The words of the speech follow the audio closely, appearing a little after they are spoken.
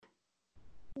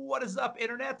What is up,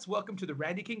 internets? Welcome to the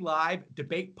Randy King Live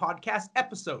Debate Podcast,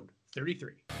 episode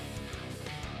 33.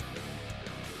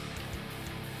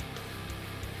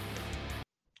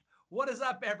 What is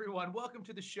up, everyone? Welcome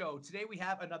to the show. Today we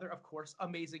have another, of course,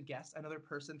 amazing guest, another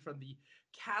person from the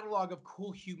catalog of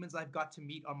cool humans I've got to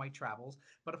meet on my travels.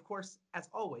 But of course, as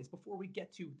always, before we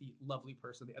get to the lovely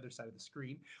person on the other side of the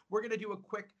screen, we're going to do a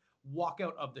quick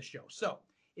walkout of the show. So,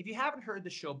 if you haven't heard the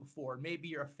show before, maybe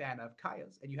you're a fan of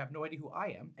Kaya's and you have no idea who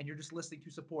I am and you're just listening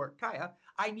to support Kaya,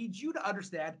 I need you to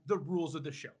understand the rules of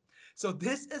the show. So,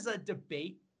 this is a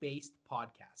debate-based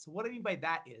podcast. So, what I mean by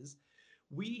that is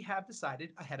we have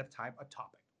decided ahead of time a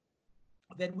topic.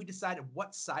 Then we decided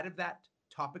what side of that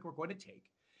topic we're going to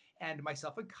take. And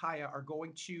myself and Kaya are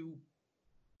going to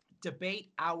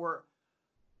debate our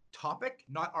topic,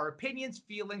 not our opinions,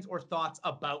 feelings, or thoughts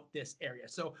about this area.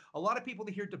 So a lot of people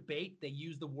that hear debate, they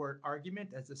use the word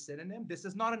argument as a synonym. This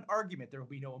is not an argument. There will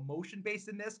be no emotion based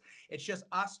in this. It's just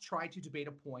us trying to debate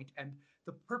a point. And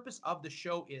the purpose of the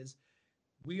show is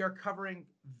we are covering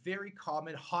very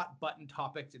common hot button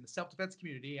topics in the self-defense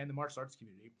community and the martial arts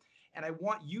community. And I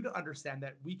want you to understand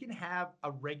that we can have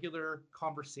a regular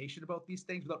conversation about these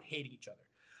things without hating each other.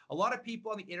 A lot of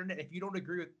people on the internet, if you don't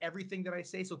agree with everything that I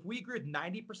say, so if we agree with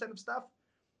 90% of stuff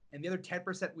and the other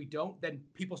 10% we don't, then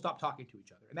people stop talking to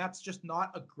each other. And that's just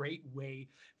not a great way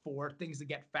for things to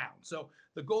get found. So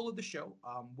the goal of the show,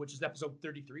 which is episode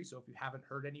 33, so if you haven't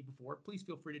heard any before, please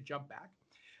feel free to jump back,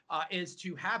 is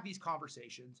to have these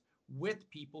conversations with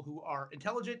people who are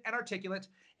intelligent and articulate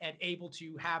and able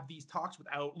to have these talks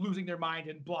without losing their mind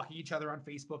and blocking each other on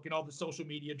Facebook and all the social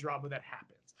media drama that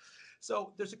happens.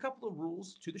 So there's a couple of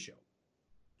rules to the show.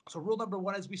 So rule number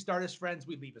one is we start as friends,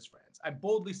 we leave as friends. I'm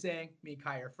boldly saying me and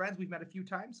Kai are friends. We've met a few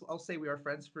times. So I'll say we are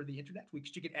friends for the internet.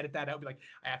 She can edit that out and be like,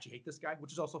 I actually hate this guy,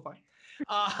 which is also fine.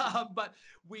 But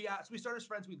so we start as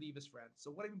friends, we leave as friends. So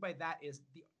what I mean by that is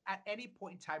at any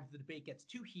point in time, if the debate gets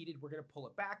too heated, we're going to pull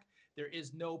it back. There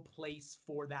is no place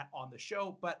for that on the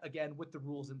show. But again, with the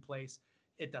rules in place,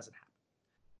 it doesn't happen.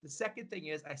 The second thing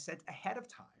is I sent ahead of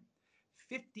time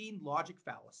 15 logic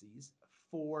fallacies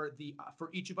for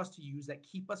each of us to use that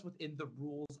keep us within the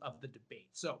rules of the debate.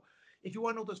 So if you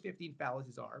want to know what those 15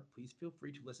 fallacies are, please feel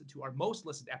free to listen to our most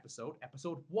listened episode,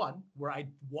 episode 1, where I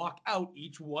walk out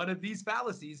each one of these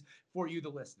fallacies for you, the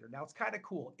listener. Now, it's kind of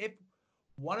cool. If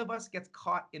one of us gets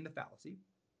caught in the fallacy,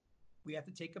 we have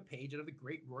to take a page out of the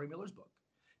great Rory Miller's book,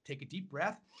 take a deep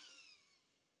breath,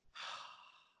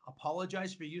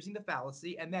 apologize for using the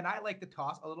fallacy, and then I like to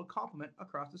toss a little compliment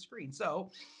across the screen.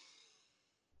 So,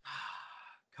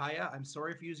 Kaya, I'm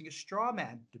sorry for using a straw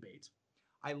man debate.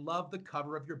 I love the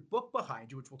cover of your book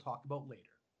behind you, which we'll talk about later.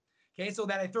 Okay, so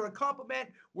then I throw a compliment,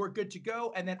 we're good to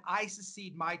go, and then I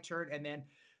succeed my turn, and then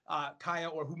Kaya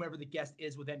or whomever the guest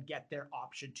is will then get their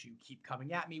option to keep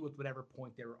coming at me with whatever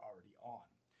point they were already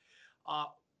on.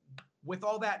 With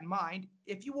all that in mind,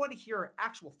 if you want to hear our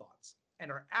actual thoughts and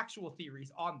our actual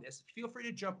theories on this, feel free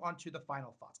to jump onto the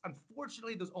final thoughts.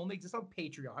 Unfortunately, those only exist on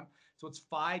Patreon, so it's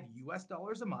 $5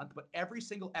 a month, but every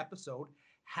single episode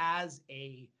has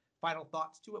a final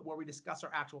thoughts to it where we discuss our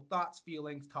actual thoughts,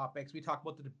 feelings, topics. We talk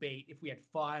about the debate, if we had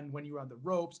fun, when you were on the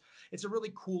ropes. It's a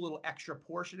really cool little extra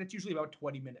portion. It's usually about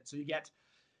 20 minutes, so you get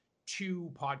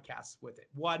 2 podcasts with it,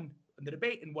 one in the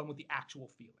debate and one with the actual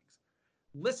feelings.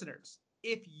 Listeners,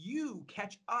 if you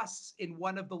catch us in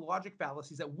one of the logic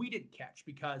fallacies that we didn't catch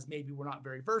because maybe we're not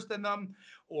very versed in them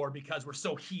or because we're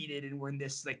so heated and we're in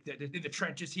this like in the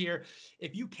trenches here,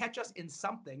 if you catch us in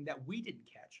something that we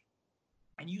didn't catch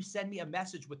and you send me a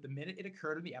message with the minute it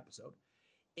occurred in the episode,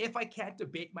 if I can't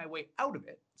debate my way out of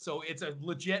it, so it's a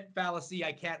legit fallacy,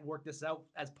 I can't work this out,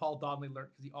 as Paul Donnelly learned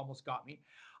because he almost got me,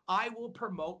 I will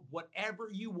promote whatever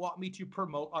you want me to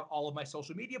promote on all of my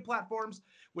social media platforms,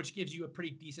 which gives you a pretty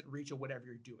decent reach of whatever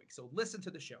you're doing. So listen to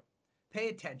the show. Pay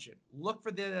attention. Look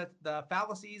for the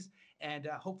fallacies, and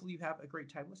hopefully you have a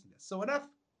great time listening to this. So enough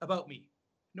about me.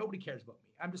 Nobody cares about me.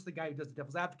 I'm just the guy who does the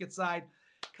devil's advocate side.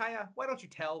 Kaya, why don't you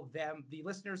tell them, the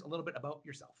listeners, a little bit about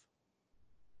yourself?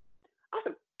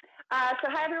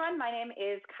 Awesome. Hi, everyone. My name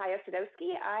is Kaja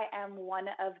Sadowski. I am one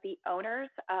of the owners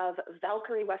of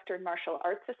Valkyrie Western Martial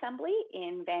Arts Assembly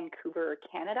in Vancouver,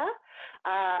 Canada.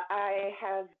 I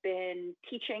have been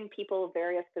teaching people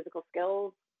various physical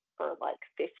skills for like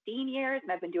 15 years,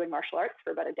 and I've been doing martial arts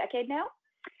for about a decade now.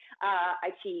 I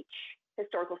teach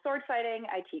historical sword fighting.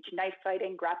 I teach knife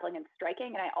fighting, grappling, and striking,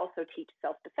 and I also teach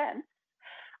self-defense.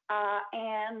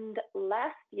 And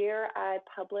last year, I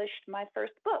published my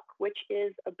first book, which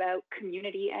is about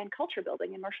community and culture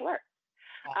building in martial arts.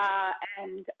 Awesome.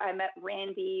 And I met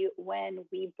Randy when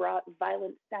we brought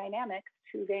Violence Dynamics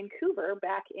to Vancouver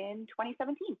back in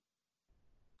 2017.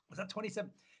 Was that 27?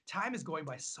 Time is going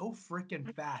by so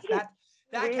freaking fast. It's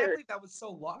That I can't weird. believe that was so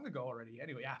long ago already.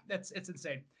 Anyway, yeah, it's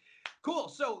insane. Cool.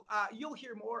 So you'll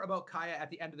hear more about Kaja at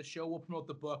the end of the show. We'll promote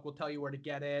the book. We'll tell you where to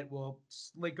get it. We'll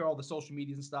link all the social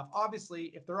medias and stuff. Obviously,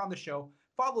 if they're on the show,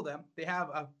 follow them. They have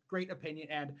a great opinion,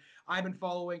 and I've been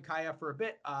following Kaja for a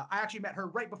bit. I actually met her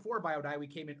right before BioDie. We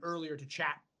came in earlier to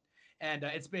chat, and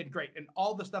it's been great. And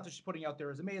all the stuff that she's putting out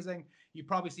there is amazing. You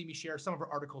probably see me share some of her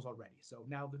articles already. So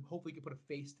now hopefully you can put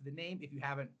a face to the name if you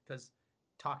haven't, because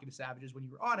Talking to Savages when you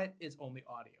were on it is only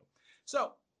audio.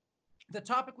 So the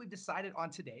topic we've decided on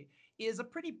today is a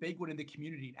pretty big one in the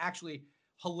community. And actually,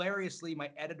 hilariously, my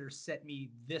editor sent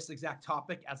me this exact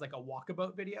topic as like a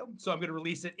walkabout video. So I'm going to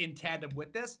release it in tandem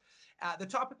with this. The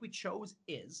topic we chose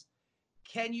is,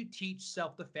 can you teach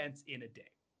self-defense in a day?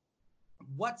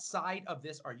 What side of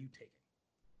this are you taking?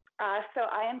 So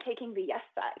I am taking the yes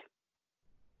side.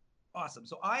 Awesome.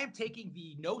 So I am taking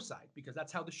the no side because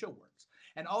that's how the show works.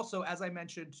 And also, as I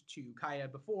mentioned to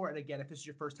Kaja before, and again, if this is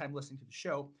your first time listening to the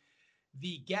show,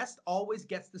 the guest always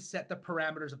gets to set the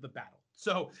parameters of the battle.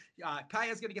 So Kaja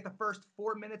is going to get the first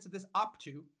 4 minutes of this, up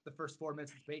to the first 4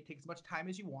 minutes of debate. Take as much time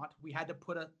as you want. We had to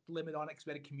put a limit on it because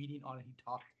we had a comedian on it. He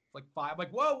talked like 5. I'm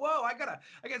like, whoa, I got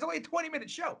it's only a 20-minute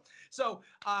show. So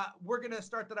we're going to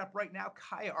start that up right now.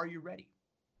 Kaja, are you ready?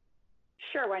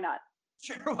 Sure, why not?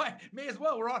 Sure, why? May as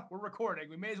well. We're recording.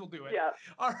 We may as well do it. Yeah.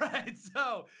 All right.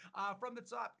 So from the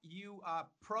top, you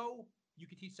you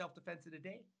can teach self-defense in a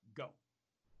day. Go.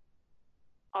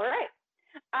 All right.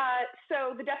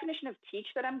 So the definition of teach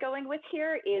that I'm going with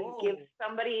here is give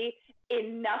somebody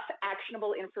enough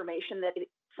actionable information that it's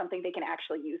something they can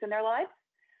actually use in their lives.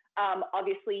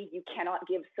 Obviously, you cannot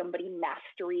give somebody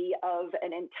mastery of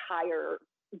an entire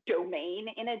domain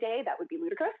in a day. That would be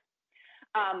ludicrous.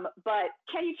 But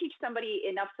can you teach somebody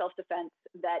enough self-defense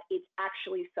that it's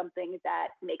actually something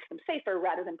that makes them safer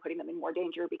rather than putting them in more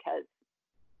danger because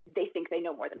they think they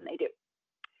know more than they do?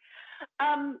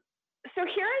 So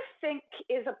here I think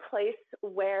is a place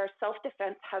where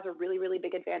self-defense has a really, really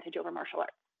big advantage over martial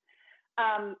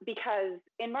arts. Because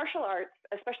in martial arts,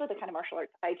 especially the kind of martial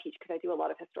arts I teach, because I do a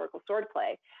lot of historical sword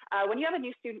play, when you have a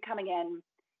new student coming in,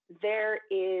 there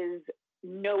is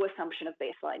no assumption of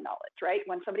baseline knowledge, right?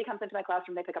 When somebody comes into my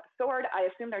classroom, they pick up a sword, I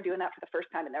assume they're doing that for the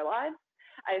first time in their lives.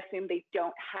 I assume they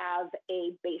don't have a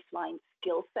baseline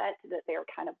skill set that they're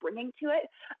kind of bringing to it.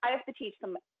 I have to teach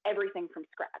them everything from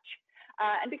scratch.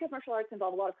 And because martial arts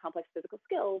involve a lot of complex physical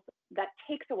skills, that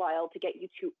takes a while to get you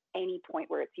to any point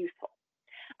where it's useful.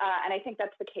 And I think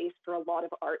that's the case for a lot of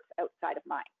arts outside of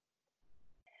mine.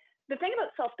 The thing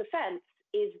about self-defense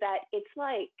is that it's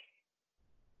like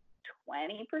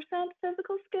 20%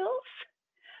 physical skills,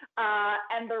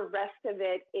 and the rest of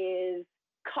it is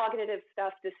cognitive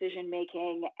stuff,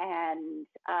 decision-making, and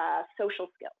social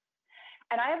skills.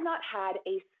 And I have not had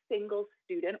a single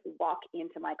student walk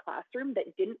into my classroom that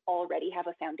didn't already have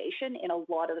a foundation in a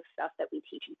lot of the stuff that we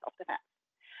teach in self-defense.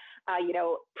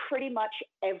 Pretty much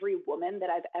every woman that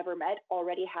I've ever met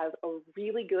already has a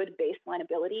really good baseline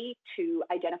ability to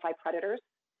identify predators,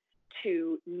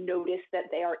 to notice that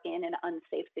they are in an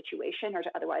unsafe situation, or to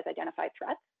otherwise identify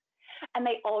threats. And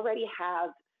they already have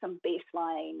some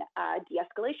baseline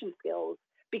de-escalation skills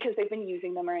because they've been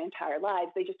using them their entire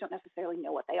lives. They just don't necessarily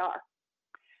know what they are.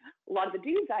 A lot of the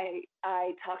dudes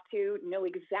I talk to know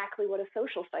exactly what a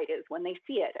social fight is when they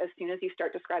see it. As soon as you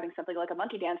start describing something like a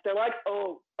monkey dance, they're like,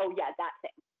 oh yeah, that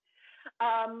thing.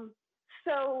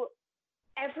 So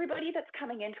everybody that's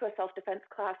coming into a self-defense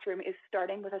classroom is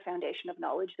starting with a foundation of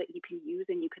knowledge that you can use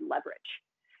and you can leverage.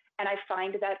 And I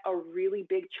find that a really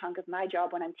big chunk of my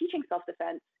job when I'm teaching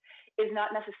self-defense is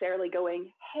not necessarily going,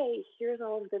 hey, here's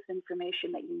all of this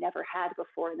information that you never had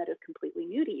before and that is completely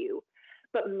new to you,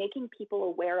 but making people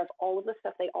aware of all of the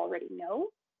stuff they already know,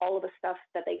 all of the stuff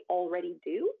that they already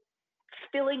do,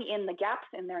 filling in the gaps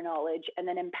in their knowledge, and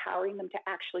then empowering them to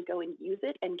actually go and use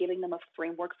it and giving them a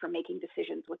framework for making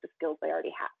decisions with the skills they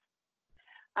already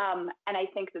have. And I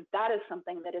think that that is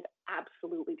something that is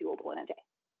absolutely doable in a day.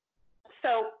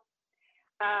 So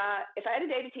if I had a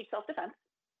day to teach self-defense,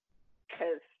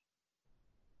 because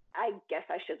I guess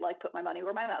I should put my money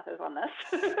where my mouth is on this.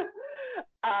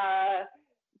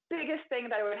 Biggest thing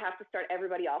that I would have to start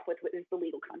everybody off with is the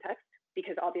legal context,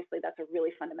 because obviously that's a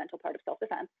really fundamental part of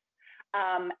self-defense.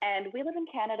 And we live in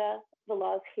Canada. The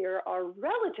laws here are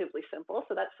relatively simple,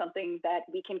 so that's something that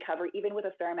we can cover even with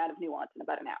a fair amount of nuance in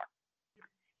about an hour.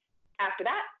 After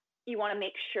that, you want to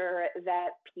make sure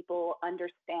that people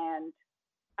understand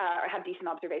or have decent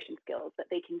observation skills, that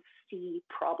they can see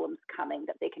problems coming,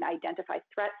 that they can identify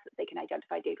threats, that they can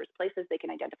identify dangerous places, they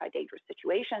can identify dangerous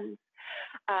situations,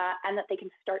 and that they can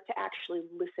start to actually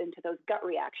listen to those gut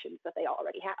reactions that they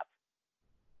already have.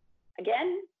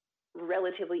 Again,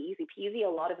 relatively easy peasy. A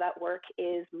lot of that work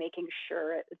is making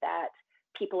sure that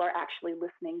people are actually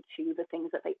listening to the things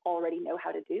that they already know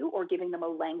how to do, or giving them a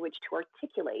language to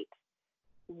articulate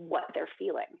what they're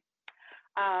feeling.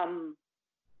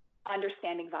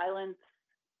 Understanding violence,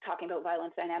 talking about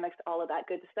violence dynamics, all of that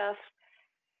good stuff.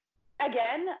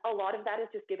 Again, a lot of that is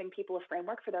just giving people a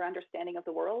framework for their understanding of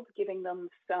the world, giving them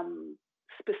some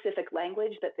specific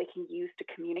language that they can use to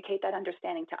communicate that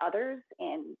understanding to others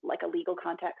in like a legal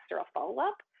context or a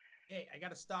follow-up. Hey, I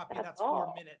got to stop you. That's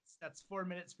 4 minutes. That's 4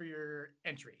 minutes for your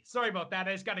entry. Sorry about that.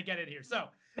 I just got to get in here. So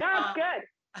that's good.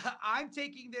 I'm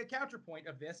taking the counterpoint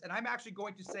of this, and I'm actually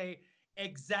going to say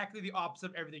exactly the opposite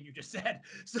of everything you just said.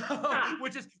 So,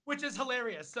 which is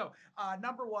hilarious. So,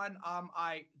 number one,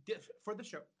 for the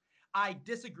show, I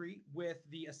disagree with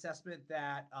the assessment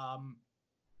that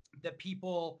that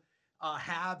people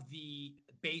have the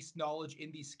base knowledge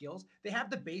in these skills. They have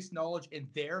the base knowledge in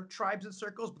their tribes and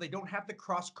circles, but they don't have the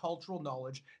cross-cultural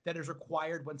knowledge that is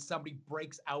required when somebody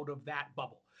breaks out of that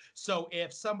bubble. So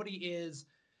if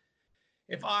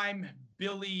I'm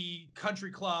Billy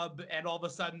Country Club and all of a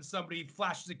sudden somebody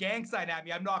flashes a gang sign at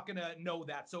me, I'm not going to know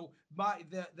that. So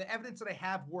the evidence that I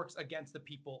have works against the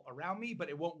people around me, but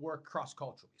it won't work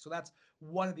cross-culturally. So that's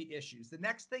one of the issues. The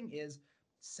next thing is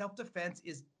self-defense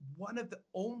is one of the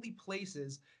only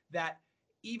places that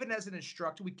even as an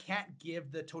instructor, we can't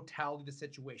give the totality of the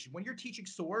situation. When you're teaching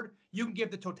sword, you can give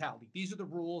the totality. These are the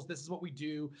rules. This is what we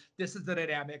do. This is the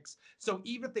dynamics. So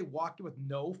even if they walk in with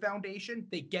no foundation,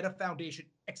 they get a foundation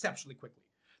exceptionally quickly.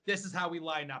 This is how we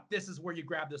line up. This is where you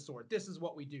grab the sword. This is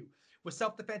what we do. With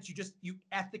self-defense, you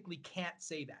ethically can't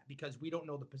say that because we don't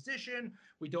know the position.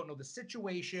 We don't know the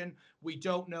situation. We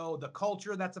don't know the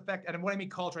culture that's affected. And when I mean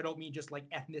culture, I don't mean just like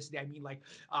ethnicity. I mean like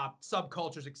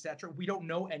subcultures, etc. We don't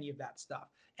know any of that stuff.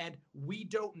 And we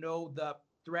don't know the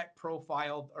threat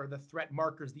profile or the threat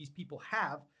markers these people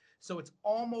have. So it's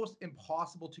almost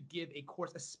impossible to give a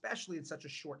course, especially in such a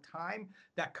short time,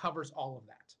 that covers all of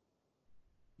that.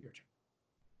 Your turn.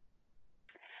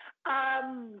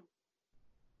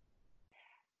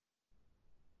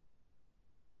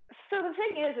 So the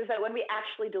thing is that when we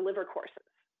actually deliver courses,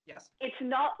 yes, it's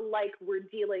not like we're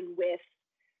dealing with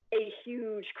a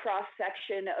huge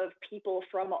cross-section of people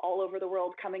from all over the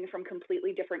world coming from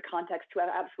completely different contexts who have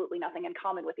absolutely nothing in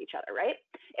common with each other, right?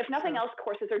 If nothing else,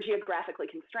 courses are geographically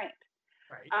constrained.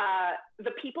 Right.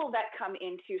 The people that come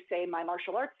into, say, my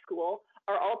martial arts school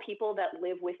are all people that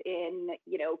live within,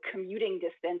 commuting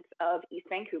distance of East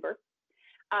Vancouver,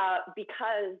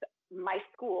 because my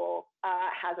school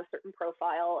has a certain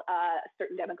profile,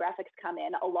 certain demographics come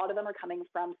in. A lot of them are coming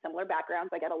from similar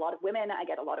backgrounds. I get a lot of women. I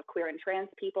get a lot of queer and trans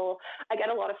people. I get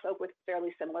a lot of folk with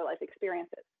fairly similar life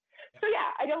experiences. Yeah. So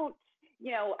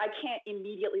yeah, I can't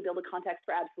immediately build a context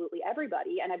for absolutely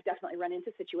everybody. And I've definitely run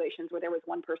into situations where there was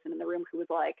one person in the room who was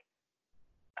like,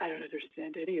 I don't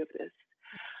understand any of this.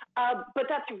 But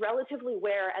that's relatively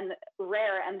rare, and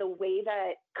the way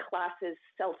that classes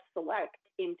self-select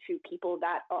into people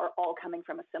that are all coming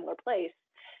from a similar place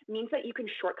means that you can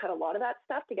shortcut a lot of that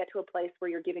stuff to get to a place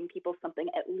where you're giving people something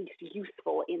at least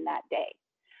useful in that day.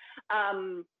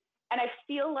 And I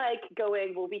feel like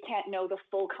going, well, we can't know the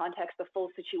full context, the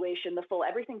full situation, the full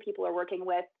everything people are working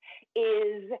with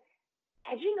is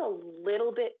edging a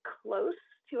little bit close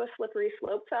to a slippery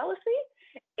slope fallacy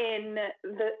in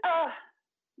the,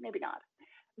 maybe not.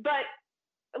 But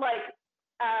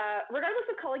regardless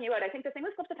of calling you out, I think the thing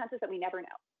with self-defense is that we never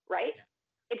know, right? Yeah.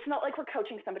 It's not like we're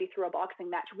coaching somebody through a boxing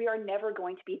match. We are never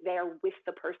going to be there with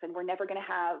the person. We're never going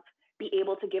to be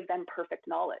able to give them perfect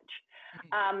knowledge.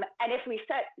 Mm-hmm. And if we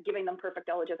set giving them perfect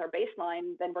knowledge as our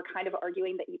baseline, then we're kind of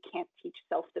arguing that you can't teach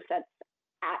self-defense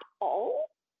at all.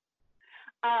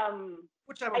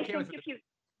 Which I'm okay with.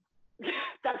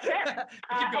 That's fair.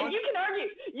 And you can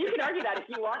argue that if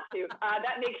you want to.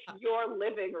 That makes your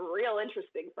living real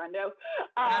interesting, friendo.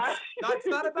 That's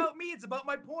not about me. It's about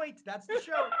my point. That's the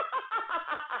show.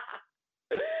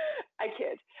 I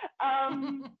kid.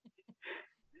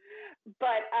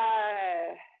 But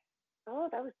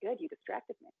that was good. You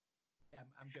distracted me. Yeah,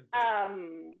 I'm good.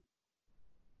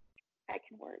 I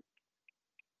can word.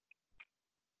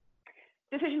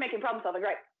 Decision-making, problem-solving,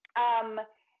 right.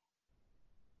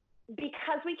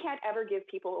 Because we can't ever give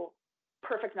people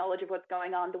perfect knowledge of what's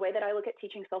going on, the way that I look at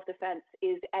teaching self-defense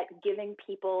is at giving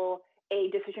people a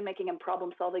decision-making and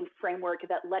problem-solving framework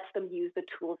that lets them use the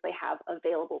tools they have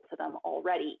available to them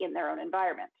already in their own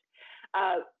environment.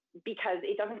 Because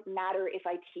it doesn't matter if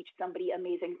I teach somebody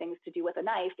amazing things to do with a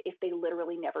knife if they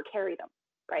literally never carry them,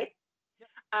 right? Yep.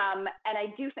 And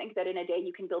I do think that in a day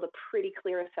you can build a pretty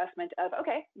clear assessment of,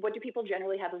 okay, what do people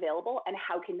generally have available and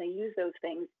how can they use those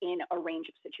things in a range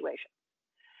of situations?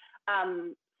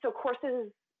 So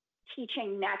courses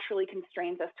teaching naturally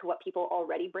constrains us to what people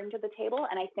already bring to the table.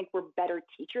 And I think we're better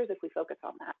teachers if we focus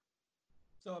on that.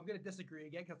 So I'm going to disagree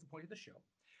again because that's the point of the show.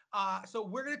 So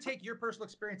we're going to take your personal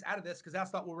experience out of this because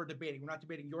that's not what we're debating. We're not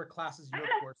debating your classes, your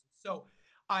courses. So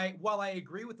while I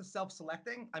agree with the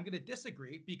self-selecting, I'm going to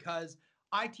disagree because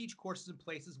I teach courses in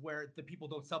places where the people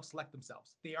don't self-select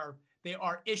themselves. They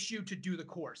are issued to do the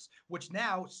course, which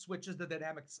now switches the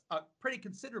dynamics pretty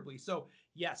considerably. So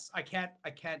yes, I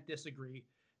can't disagree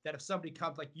that if somebody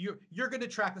comes, like you're going to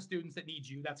track the students that need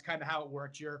you. That's kind of how it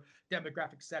works, your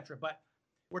demographic, etc. But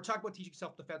we're talking about teaching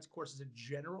self-defense courses in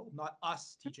general, not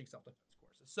us teaching self-defense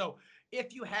courses. So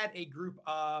if you had a group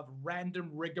of random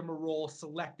rigmarole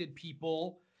selected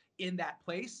people in that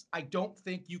place, I don't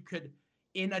think you could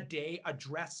in a day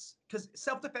address, because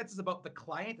self-defense is about the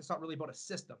client. It's not really about a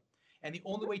system. And the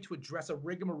only way to address a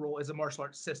rigmarole is a martial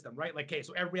arts system, right? Like, okay,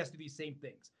 so everybody has to do these same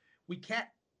things. We can't,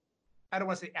 I don't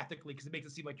want to say ethically because it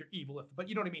makes it seem like you're evil, but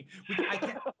you know what I mean?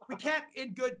 We can't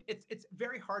in good, it's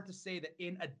very hard to say that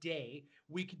in a day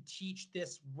we can teach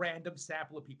this random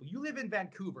sample of people. You live in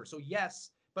Vancouver, so yes,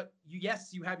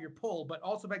 you have your pull, but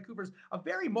also Vancouver's a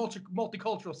very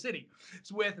multicultural city.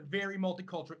 It's with very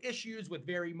multicultural issues, with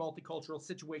very multicultural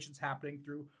situations happening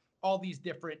through all these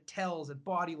different tells and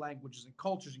body languages and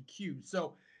cultures and cues.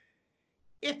 So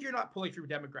if you're not pulling through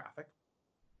demographic,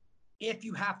 if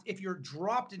you're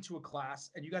dropped into a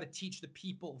class and you got to teach the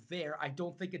people there, I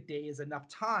don't think a day is enough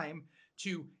time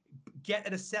to get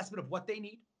an assessment of what they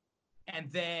need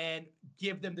and then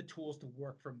give them the tools to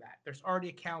work from that. There's already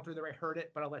a counter there. I heard it,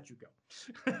 but I'll let you go.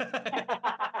 Fair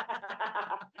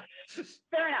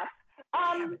enough.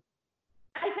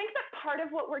 I think that part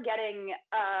of what we're getting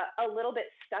a little bit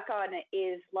stuck on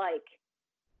is like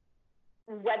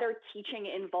whether teaching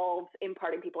involves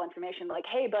imparting people information like,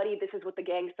 hey, buddy, this is what the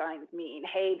gang signs mean.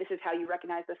 Hey, this is how you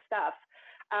recognize this stuff.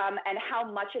 And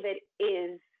how much of it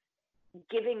is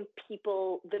giving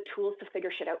people the tools to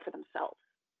figure shit out for themselves.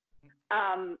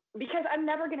 Because I'm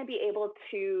never going to be able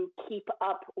to keep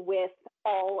up with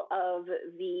all of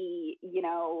the,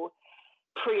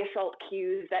 pre-assault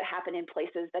cues that happen in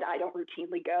places that I don't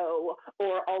routinely go,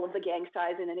 or all of the gang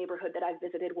signs in a neighborhood that I've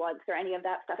visited once, or any of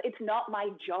that stuff. It's not my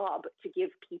job to give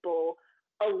people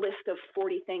a list of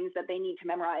 40 things that they need to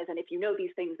memorize, and if you know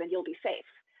these things, then you'll be safe.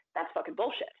 That's fucking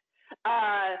bullshit.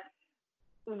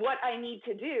 What I need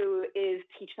to do is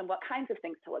teach them what kinds of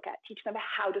things to look at, teach them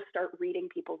how to start reading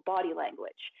people's body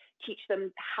language, teach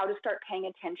them how to start paying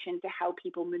attention to how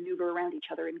people maneuver around each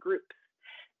other in groups.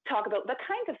 Talk about the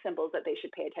kinds of symbols that they should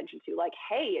pay attention to. Like,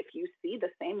 hey, if you see the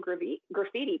same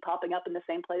graffiti popping up in the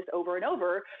same place over and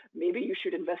over, maybe you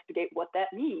should investigate what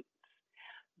that means.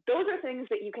 Those are things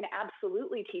that you can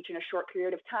absolutely teach in a short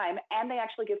period of time, and they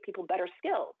actually give people better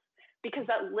skills because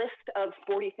that list of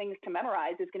 40 things to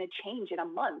memorize is going to change in a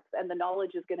month, and the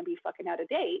knowledge is going to be fucking out of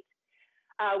date.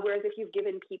 Whereas if you've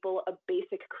given people a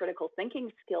basic critical thinking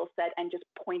skill set and just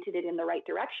pointed it in the right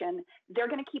direction, they're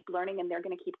going to keep learning and they're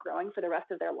going to keep growing for the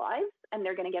rest of their lives. And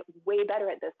they're going to get way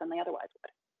better at this than they otherwise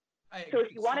would. So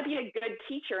if you want to be a good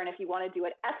teacher and if you want to do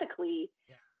it ethically,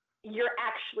 you're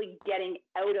actually getting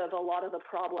out of a lot of the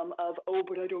problem of, oh,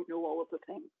 but I don't know all of the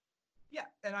things. Yeah,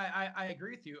 and I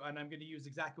agree with you, and I'm going to use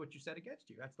exactly what you said against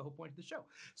you. That's the whole point of the show.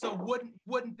 So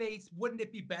wouldn't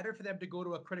it be better for them to go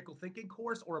to a critical thinking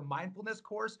course or a mindfulness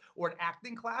course or an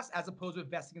acting class as opposed to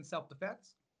investing in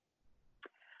self-defense?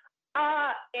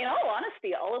 In all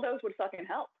honesty, all of those would fucking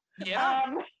help.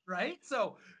 Yeah, right?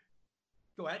 So,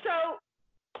 go ahead. So,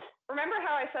 remember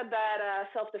how I said that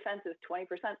self-defense is 20%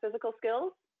 physical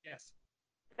skills? Yes.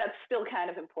 That's still kind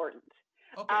of important.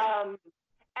 Okay.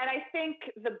 And I think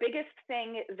the biggest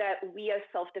thing that we as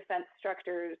self-defense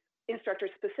instructors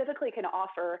specifically can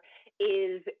offer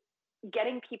is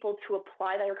getting people to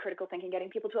apply their critical thinking, getting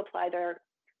people to apply their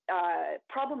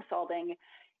problem solving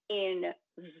in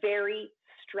very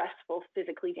stressful,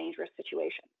 physically dangerous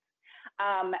situations.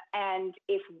 And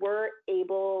if we're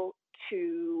able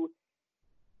to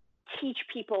teach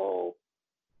people,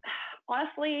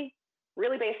 honestly,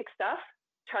 really basic stuff,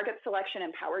 target selection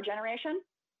and power generation,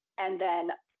 and then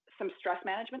some stress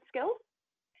management skills,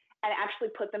 and actually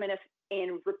put them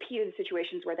in repeated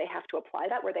situations where they have to apply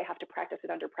that, where they have to practice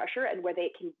it under pressure, and where they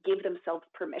can give themselves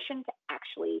permission to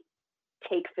actually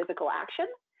take physical action.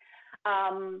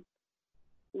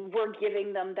 We're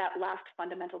giving them that last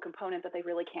fundamental component that they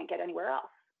really can't get anywhere else.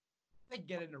 They can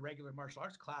get in a regular martial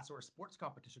arts class or a sports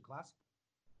competition class.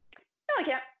 No, I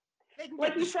can't. They can Like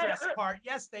get the you said, stress part.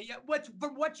 Yes, they.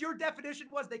 From what your definition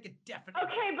was, they could definitely.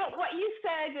 okay, but what you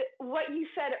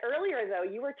said earlier, though,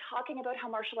 you were talking about how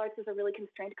martial arts is a really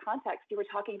constrained context. You were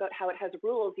talking about how it has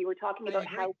rules. You were talking about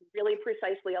how to really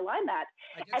precisely align that,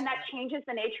 and that changes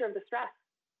the nature of the stress.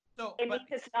 So it means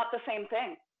it's not the same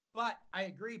thing. But I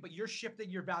agree, but you're shifting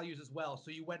your values as well. So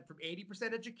you went from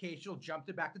 80% educational, jumped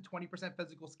it back to 20%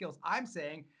 physical skills. I'm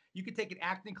saying you could take an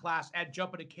acting class and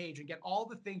jump in a cage and get all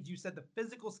the things you said the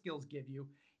physical skills give you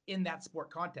in that sport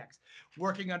context.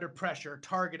 Working under pressure,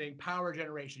 targeting, power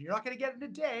generation. You're not going to get it in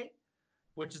a day,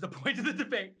 which is the point of the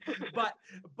debate.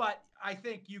 But I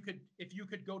think you could, if you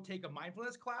could go take a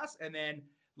mindfulness class and then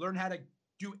learn how to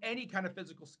do any kind of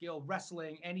physical skill,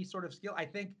 wrestling, any sort of skill, I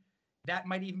think that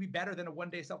might even be better than a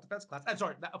one-day self-defense class. I'm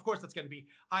sorry, of course that's going to be.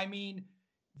 I mean,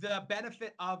 the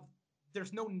benefit of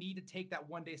there's no need to take that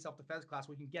one-day self-defense class.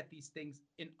 We can get these things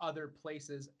in other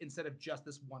places instead of just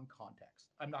this one context.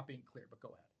 I'm not being clear, but go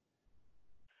ahead.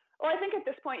 Well, I think at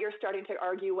this point you're starting to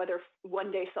argue whether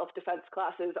one-day self-defense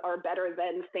classes are better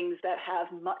than things that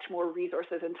have much more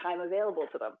resources and time available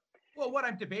to them. Well, what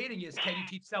I'm debating is, can you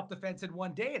teach self-defense in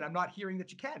one day? And I'm not hearing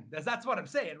that you can. That's what I'm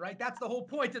saying, right? That's the whole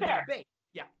point of the debate.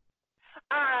 Yeah.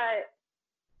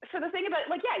 So the thing about,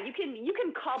 like, yeah, you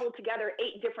can cobble together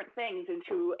 8 different things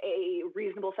into a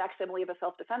reasonable facsimile of a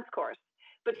self-defense course,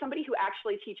 but somebody who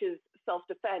actually teaches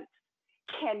self-defense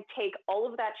can take all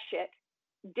of that shit,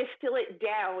 distill it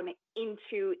down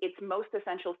into its most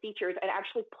essential features, and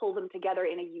actually pull them together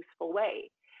in a useful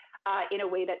way, in a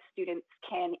way that students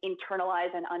can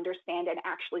internalize and understand and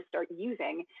actually start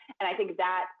using. And I think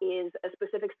that is a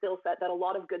specific skill set that a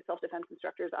lot of good self-defense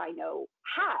instructors I know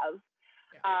have.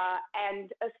 Yeah. And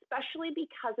especially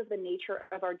because of the nature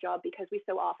of our job, because we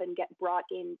so often get brought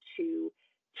in to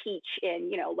teach in,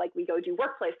 you know, like we go do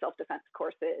workplace self-defense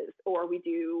courses, or we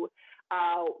do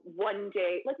one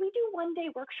day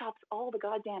workshops all the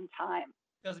goddamn time.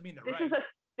 Doesn't mean they're this right. Is a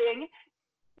thing.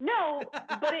 No,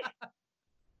 but it,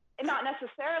 not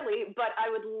necessarily, but I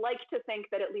would like to think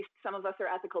that at least some of us are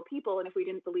ethical people. And if we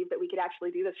didn't believe that we could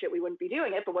actually do this shit, we wouldn't be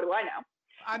doing it. But what do I know?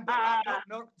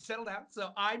 No, settle down.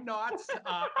 So I'm not.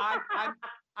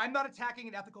 I'm not attacking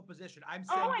an ethical position. I'm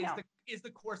saying is the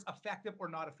course effective or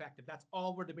not effective? That's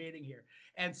all we're debating here.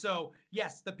 And so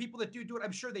yes, the people that do it,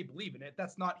 I'm sure they believe in it.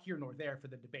 That's not here nor there for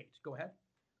the debate. Go ahead.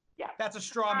 Yeah, that's a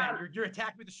straw man. You're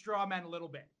attacking me with a straw man a little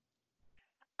bit.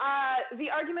 The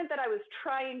argument that I was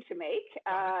trying to make,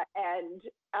 and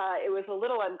it was a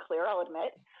little unclear, I'll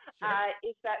admit,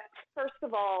 is that first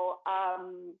of all,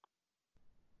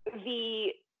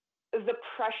 the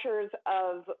pressures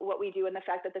of what we do and the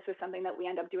fact that this is something that we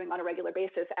end up doing on a regular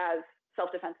basis as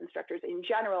self-defense instructors in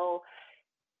general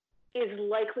is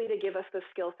likely to give us the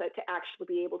skill set to actually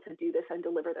be able to do this and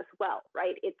deliver this well,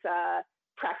 right? It's a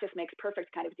practice makes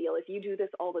perfect kind of deal. If you do this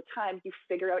all the time, you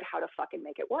figure out how to fucking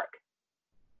make it work.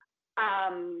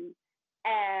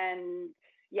 And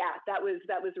yeah, that was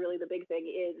really the big thing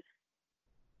is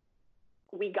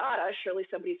surely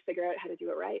somebody's figure out how to do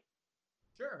it right.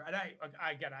 Sure. And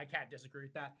I can't disagree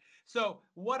with that. So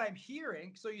what I'm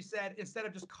hearing, so you said instead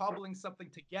of just cobbling something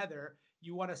together,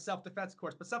 you want a self-defense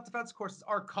course, but self-defense courses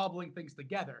are cobbling things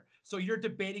together. So you're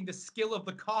debating the skill of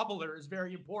the cobbler is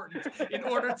very important in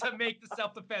order to make the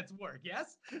self-defense work.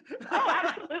 Yes? Oh,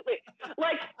 absolutely.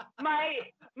 Like my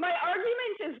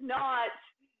argument is not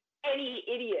any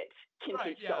idiot can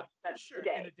teach self-defense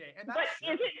in a day. And but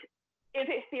is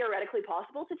it theoretically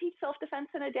possible to teach self-defense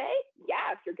in a day?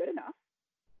 Yeah, if you're good enough.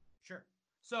 Sure.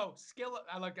 So skill,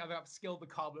 I like skill of the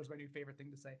cobbler is my new favorite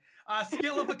thing to say.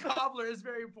 Skill of the cobbler is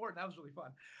very important. That was really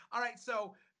fun. All right.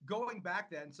 So going back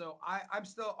then, so I'm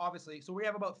still obviously, so we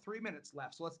have about 3 minutes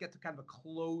left. So let's get to kind of a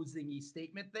closing-y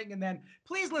statement thing. And then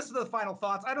please listen to the final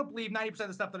thoughts. I don't believe 90% of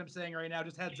the stuff that I'm saying right now,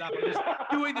 just heads up. I'm just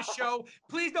doing the show.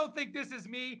 Please don't think this is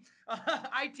me.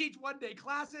 I teach one-day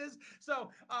classes.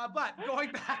 So, but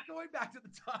going back to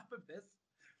the top of this.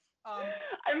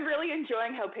 I'm really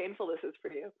enjoying how painful this is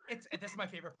for you. This is my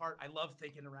favorite part. I love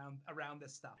thinking around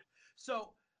this stuff.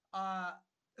 So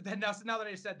then now that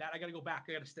I said that, I got to go back.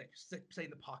 I got to stay in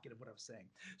the pocket of what I was saying.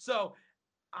 So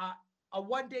a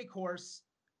one-day course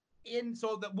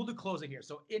we'll do closing here.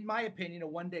 So in my opinion, a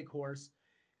one-day course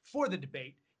for the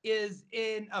debate is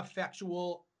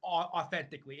ineffectual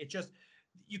authentically. It just,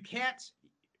 you can't,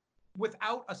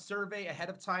 without a survey ahead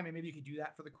of time, and maybe you could do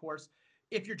that for the course.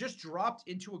 If you're just dropped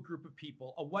into a group of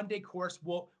people, a one-day course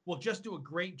will just do a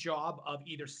great job of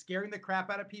either scaring the crap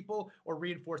out of people or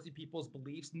reinforcing people's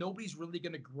beliefs. Nobody's really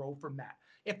going to grow from that.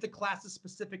 If the class is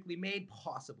specifically made,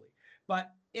 possibly.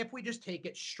 But if we just take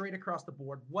it straight across the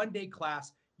board, 1 day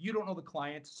class, you don't know the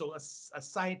client, so a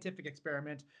scientific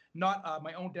experiment, not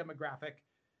my own demographic.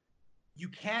 You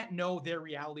can't know their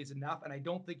realities enough, and I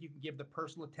don't think you can give the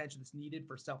personal attention that's needed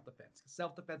for self-defense.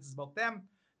 Self-defense is about them,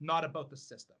 not about the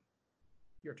system.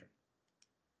 Your turn.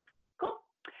 Cool.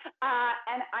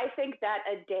 And I think that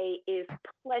a day is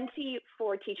plenty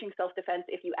for teaching self-defense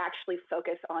if you actually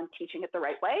focus on teaching it the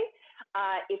right way.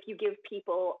 If you give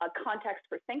people a context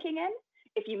for thinking in,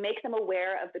 if you make them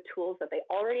aware of the tools that they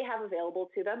already have available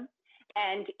to them,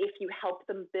 and if you help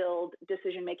them build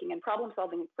decision-making and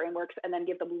problem-solving frameworks and then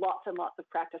give them lots and lots of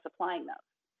practice applying those.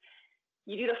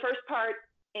 You do the first part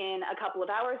in a couple of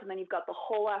hours, and then you've got the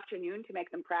whole afternoon to make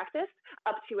them practice,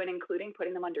 up to and including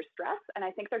putting them under stress. And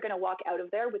I think they're going to walk out of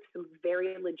there with some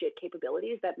very legit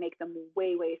capabilities that make them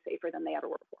way, way safer than they ever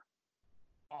were before.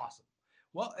 Awesome.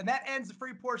 Well, and that ends the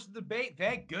free portion of the debate.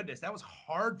 Thank goodness. That was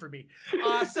hard for me.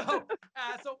 So,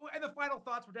 and the final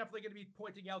thoughts, we're definitely going to be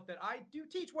pointing out that I do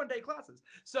teach 1 day classes.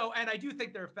 So, and I do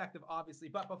think they're effective, obviously.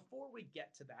 But before we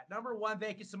get to that, number one,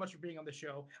 thank you so much for being on the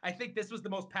show. I think this was the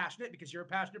most passionate because you're a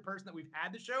passionate person that we've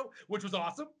had the show, which was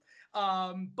awesome.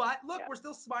 But look, we're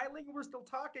still smiling and we're still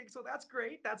talking. So that's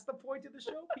great. That's the point of the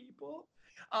show, people.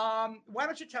 Why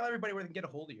don't you tell everybody where they can get a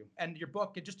hold of you and your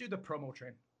book and just do the promo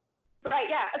train. Right,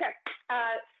 yeah, okay.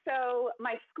 So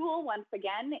my school, once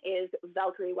again, is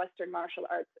Valkyrie Western Martial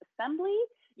Arts Assembly.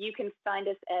 You can find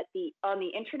us on the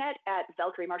internet at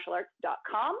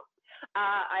valkyriemartialarts.com.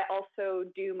 I also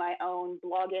do my own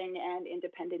blogging and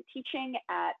independent teaching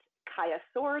at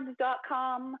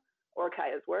kayaswords.com or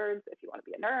Kaya's Words if you want to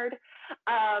be a nerd.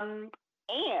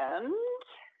 And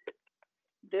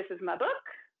this is my book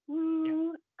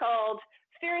called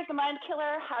Fear is the Mind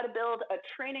Killer, How to Build a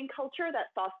Training Culture That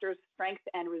Fosters Strength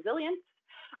and Resilience.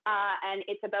 And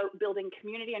it's about building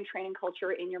community and training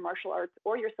culture in your martial arts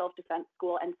or your self-defense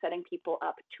school and setting people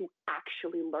up to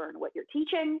actually learn what you're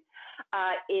teaching.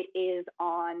 It is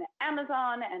on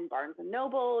Amazon and Barnes &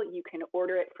 Noble. You can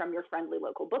order it from your friendly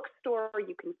local bookstore.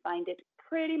 You can find it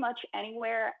pretty much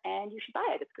anywhere, and you should buy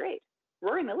it. It's great.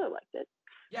 Rory Miller liked it.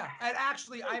 Yeah, and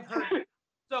actually, I've heard...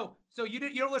 So you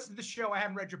don't listen to the show. I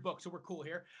haven't read your book, so we're cool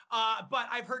here. But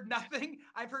I've heard nothing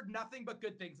but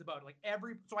good things about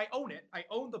it. So I own it. I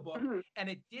own the book, and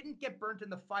it didn't get burnt in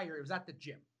the fire. It was at the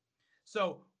gym.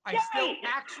 So I still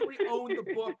actually own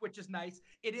the book, which is nice.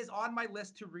 It is on my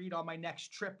list to read on my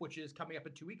next trip, which is coming up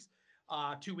in 2 weeks.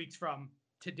 2 weeks from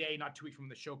today, not 2 weeks from when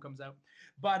the show comes out.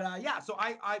 But yeah, so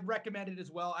I recommend it as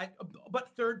well. But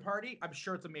third party, I'm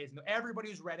sure it's amazing. Everybody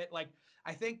who's read it,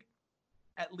 I think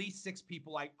at least 6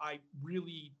 people I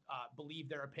really believe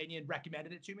their opinion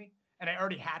recommended it to me, and I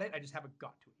already had it. I just haven't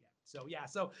got to it yet. So yeah,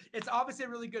 so it's obviously a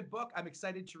really good book. I'm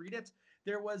excited to read it.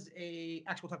 There was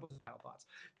actual talk about final thoughts.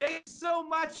 Thanks so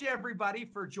much, everybody,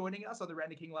 for joining us on the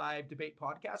Randy King Live Debate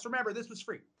Podcast. Remember, this was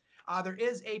free. There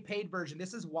is a paid version.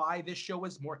 This is why this show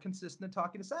is more consistent than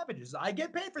Talking to Savages. I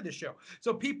get paid for this show.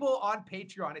 So people on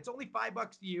Patreon, it's only $5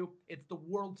 to you. It's the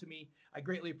world to me. I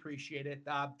greatly appreciate it.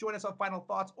 Join us on Final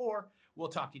Thoughts, or we'll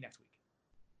talk to you next week.